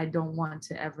I don't want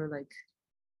to ever like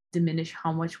diminish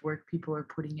how much work people are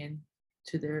putting in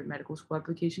to their medical school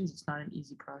applications. It's not an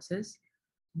easy process,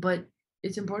 but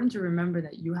it's important to remember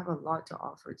that you have a lot to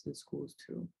offer to the schools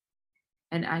too.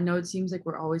 And I know it seems like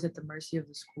we're always at the mercy of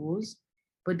the schools,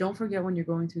 but don't forget when you're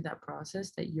going through that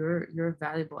process that you're a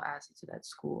valuable asset to that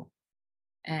school.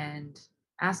 and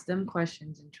ask them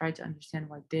questions and try to understand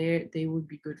why they would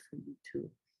be good for you too.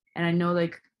 And I know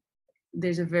like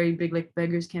there's a very big like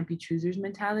beggars can't be choosers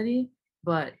mentality,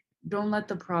 but don't let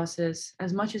the process,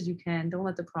 as much as you can, don't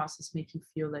let the process make you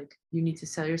feel like you need to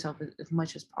sell yourself as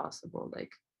much as possible.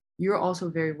 Like you're also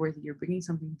very worthy. You're bringing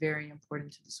something very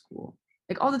important to the school.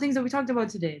 Like all the things that we talked about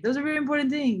today, those are very important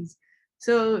things.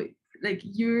 So like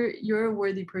you're a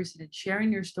worthy person, and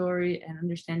sharing your story and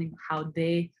understanding how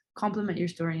they complement your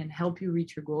story and help you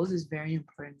reach your goals is very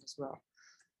important as well.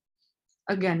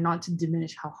 Again, not to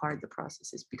diminish how hard the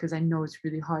process is, because I know it's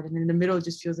really hard. And in the middle, it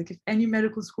just feels like if any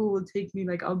medical school will take me,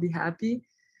 like I'll be happy.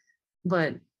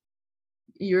 But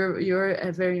you're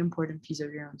a very important piece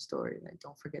of your own story. Like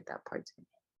don't forget that part too.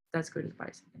 That's good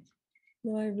advice, I think.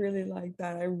 No, I really like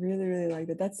that. I really, really like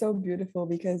that. That's so beautiful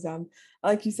because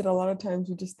like you said, a lot of times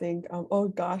we just think, oh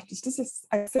gosh, just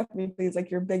accept me, please. Like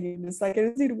you're begging. It's like I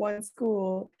just need one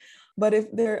school. But if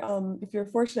you're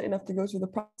fortunate enough to go through the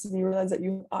process and you realize that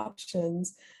you have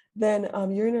options, then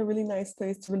you're in a really nice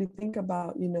place to really think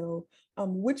about,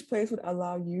 which place would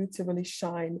allow you to really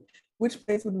shine, which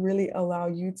place would really allow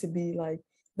you to be like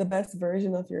the best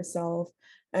version of yourself.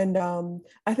 And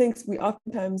I think we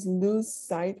oftentimes lose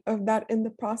sight of that in the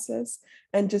process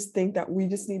and just think that we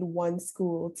just need one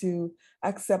school to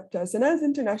accept us. And as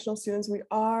international students, we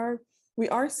are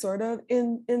sort of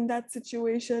in that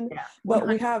situation, Yeah, but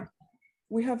 100%.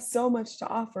 we have so much to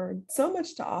offer, so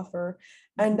much to offer.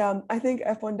 And I think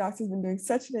F1 Docs has been doing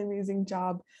such an amazing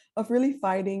job of really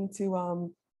fighting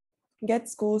to get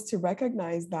schools to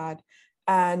recognize that.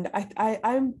 And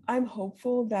I'm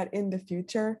hopeful that in the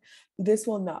future, this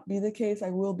will not be the case. I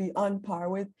will be on par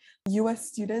with US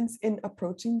students in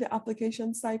approaching the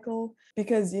application cycle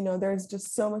because, there's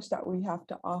just so much that we have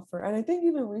to offer. And I think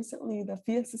even recently, the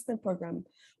fee assistant program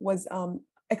was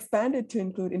expanded to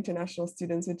include international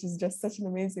students, which is just such an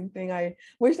amazing thing. I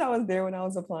wish that was there when I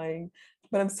was applying,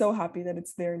 but I'm so happy that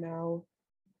it's there now.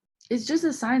 It's just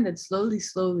a sign that slowly,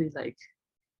 like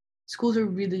schools are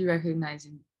really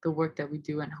recognizing the work that we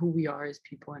do and who we are as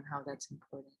people and how that's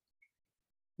important.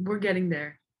 We're getting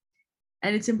there.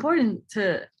 And it's important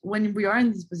to, when we are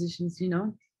in these positions,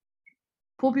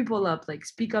 pull people up, like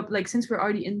speak up, like since we're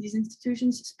already in these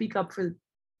institutions, speak up for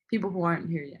people who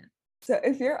aren't here yet. So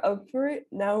if you're up for it,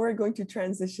 now we're going to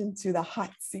transition to the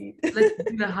hot seat. Let's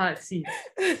do the hot seat.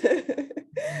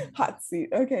 Hot seat.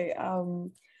 Okay.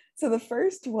 So the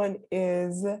first one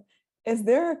is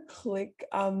there a clique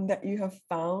that you have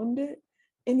found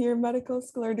in your medical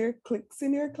school? Are there cliques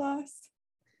in your class?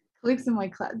 Cliques in my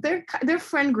class. They're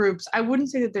friend groups. I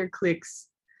wouldn't say that they're cliques.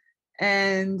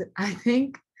 And I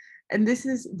think, and this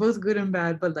is both good and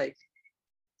bad, but like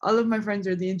all of my friends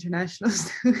are the international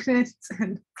students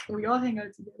and we all hang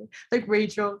out together. Like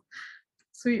Rachel,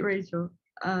 sweet Rachel.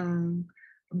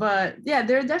 But yeah,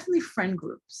 there are definitely friend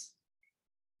groups.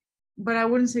 But I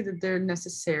wouldn't say that they're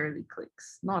necessarily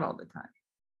cliques, not all the time.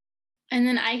 And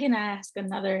then I can ask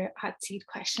another hot seat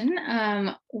question.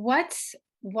 What's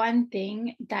one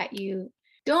thing that you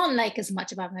don't like as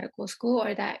much about medical school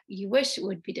or that you wish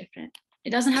would be different? It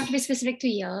doesn't have to be specific to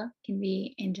Yale, it can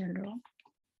be in general.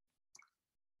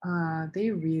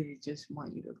 They really just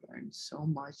want you to learn so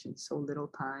much in so little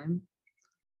time.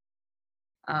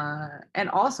 And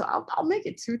also, I'll make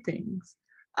it two things.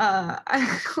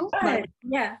 I don't like,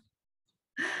 yeah.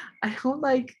 I don't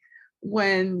like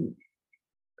when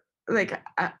like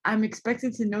I'm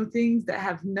expected to know things that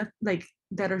have nothing, like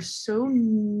that are so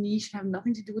niche, have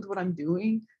nothing to do with what I'm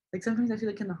doing. Like sometimes I feel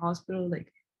like in the hospital,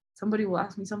 like somebody will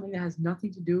ask me something that has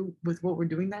nothing to do with what we're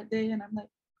doing that day, and I'm like,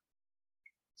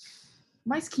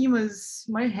 my schemas,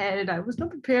 my head, I was not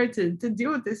prepared to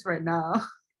deal with this right now.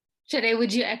 Shere,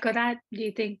 would you echo that? Do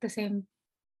you think the same?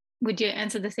 Would you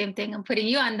answer the same thing? I'm putting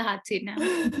you on the hot seat now.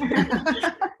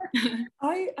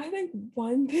 I think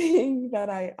one thing that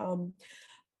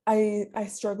I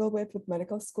struggle with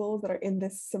medical schools that are in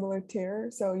this similar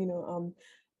tier. So,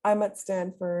 I'm at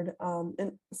Stanford,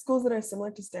 and schools that are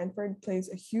similar to Stanford place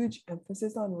a huge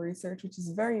emphasis on research, which is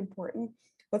very important.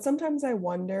 But sometimes I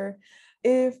wonder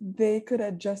if they could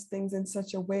adjust things in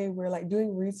such a way where like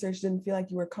doing research didn't feel like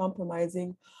you were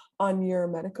compromising on your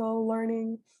medical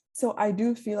learning. So I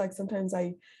do feel like sometimes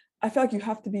I feel like you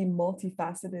have to be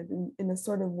multifaceted in a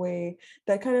sort of way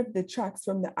that kind of detracts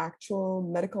from the actual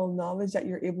medical knowledge that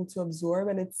you're able to absorb.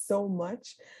 And it's so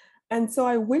much. And so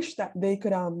I wish that they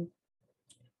could,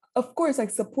 of course, like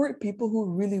support people who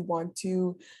really want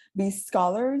to be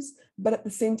scholars, but at the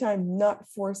same time, not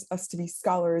force us to be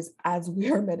scholars as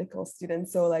we are medical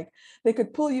students. So like they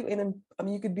could pull you in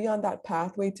and you could be on that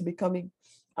pathway to becoming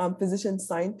physician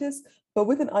scientist, but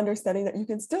with an understanding that you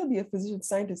can still be a physician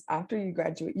scientist after you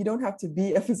graduate. You don't have to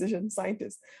be a physician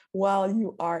scientist while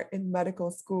you are in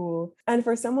medical school. And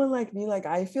for someone like me, like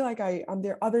I feel like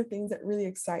there are other things that really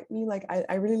excite me. Like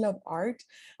I really love art.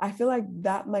 I feel like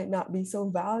that might not be so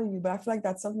valued, but I feel like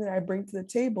that's something that I bring to the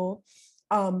table,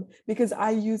 because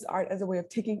I use art as a way of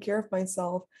taking care of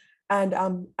myself. And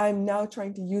I'm now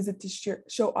trying to use it to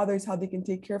show others how they can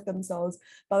take care of themselves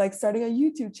by like starting a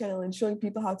YouTube channel and showing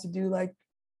people how to do like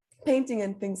painting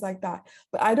and things like that.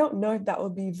 But I don't know if that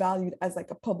would be valued as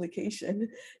like a publication,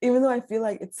 even though I feel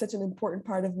like it's such an important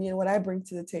part of me and what I bring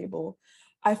to the table.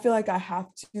 I feel like I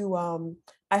have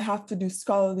to do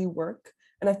scholarly work,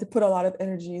 and I have to put a lot of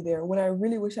energy there when I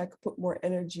really wish I could put more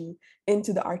energy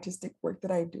into the artistic work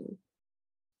that I do.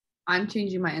 I'm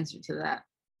changing my answer to that.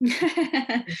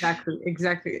 Exactly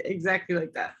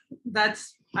like that.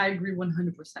 I agree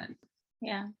 100%.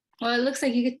 Yeah. Well, it looks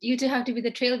like you two have to be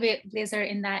the trailblazer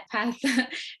in that path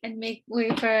and make way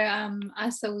for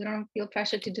us, so we don't feel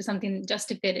pressure to do something just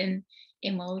to fit in a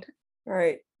mold. All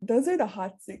right, those are the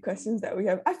hot seat questions that we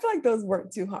have. I feel like those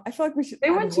weren't too hot. I feel like we should.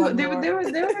 They weren't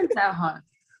that hot.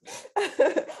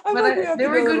 But they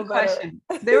were good questions.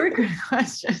 They were good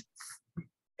questions.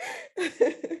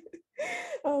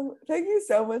 Thank you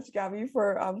so much, Gabby,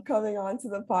 for coming on to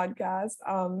the podcast.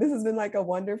 This has been like a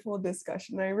wonderful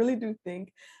discussion. I really do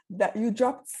think that you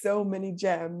dropped so many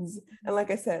gems. And like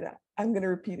I said, I'm going to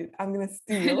repeat it. I'm going to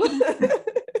steal.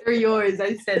 They're yours.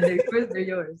 I said they're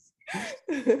yours.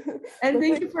 And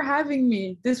thank you for having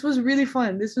me. This was really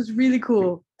fun. This was really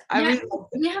cool.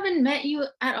 We haven't met you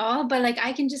at all, but like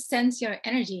I can just sense your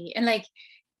energy, and like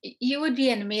you would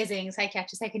be an amazing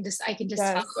psychiatrist. I can just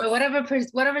yes. Talk, or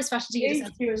whatever specialty you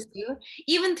decide to pursue.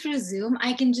 Even through Zoom,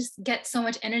 I can just get so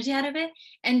much energy out of it.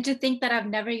 And to think that I've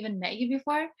never even met you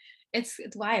before, it's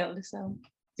wild. So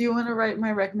do you want to write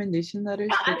my recommendation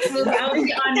letters? Absolutely. I would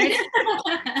be honored.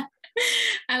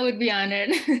 I would be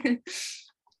honored.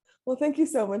 Well, thank you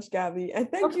so much, Gabby. And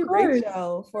thank you,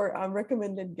 Rachel, for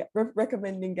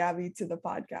recommending Gabby to the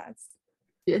podcast.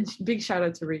 And big shout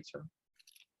out to Rachel.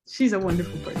 She's a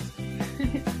wonderful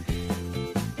person.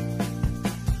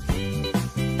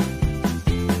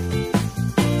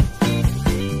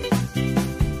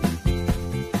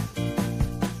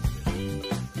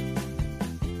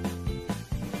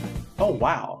 Oh,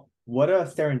 wow. What a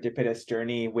serendipitous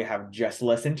journey we have just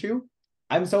listened to.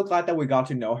 I'm so glad that we got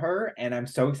to know her, and I'm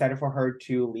so excited for her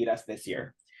to lead us this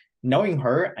year. Knowing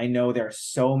her, I know there are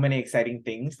so many exciting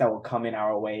things that will come in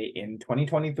our way in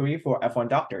 2023 for F1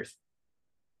 doctors.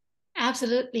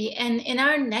 Absolutely. And in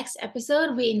our next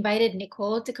episode, we invited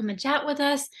Nicole to come and chat with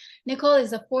us. Nicole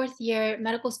is a fourth-year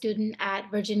medical student at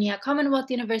Virginia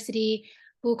Commonwealth University,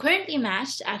 who currently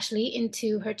matched actually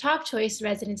into her top choice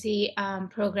residency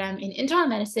program in internal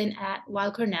medicine at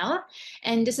Weill Cornell.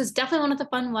 And this is definitely one of the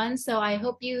fun ones. So I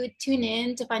hope you tune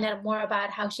in to find out more about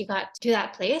how she got to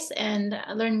that place and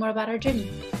learn more about her journey.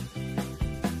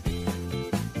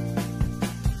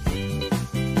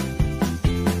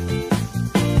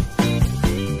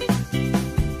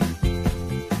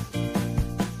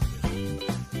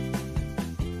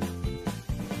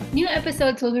 New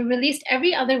episodes will be released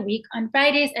every other week on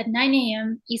Fridays at 9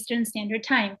 a.m. Eastern Standard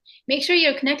Time. Make sure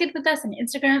you're connected with us on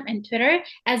Instagram and Twitter,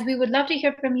 as we would love to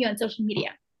hear from you on social media.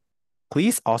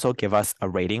 Please also give us a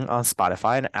rating on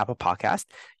Spotify and Apple Podcast.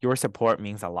 Your support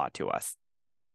means a lot to us.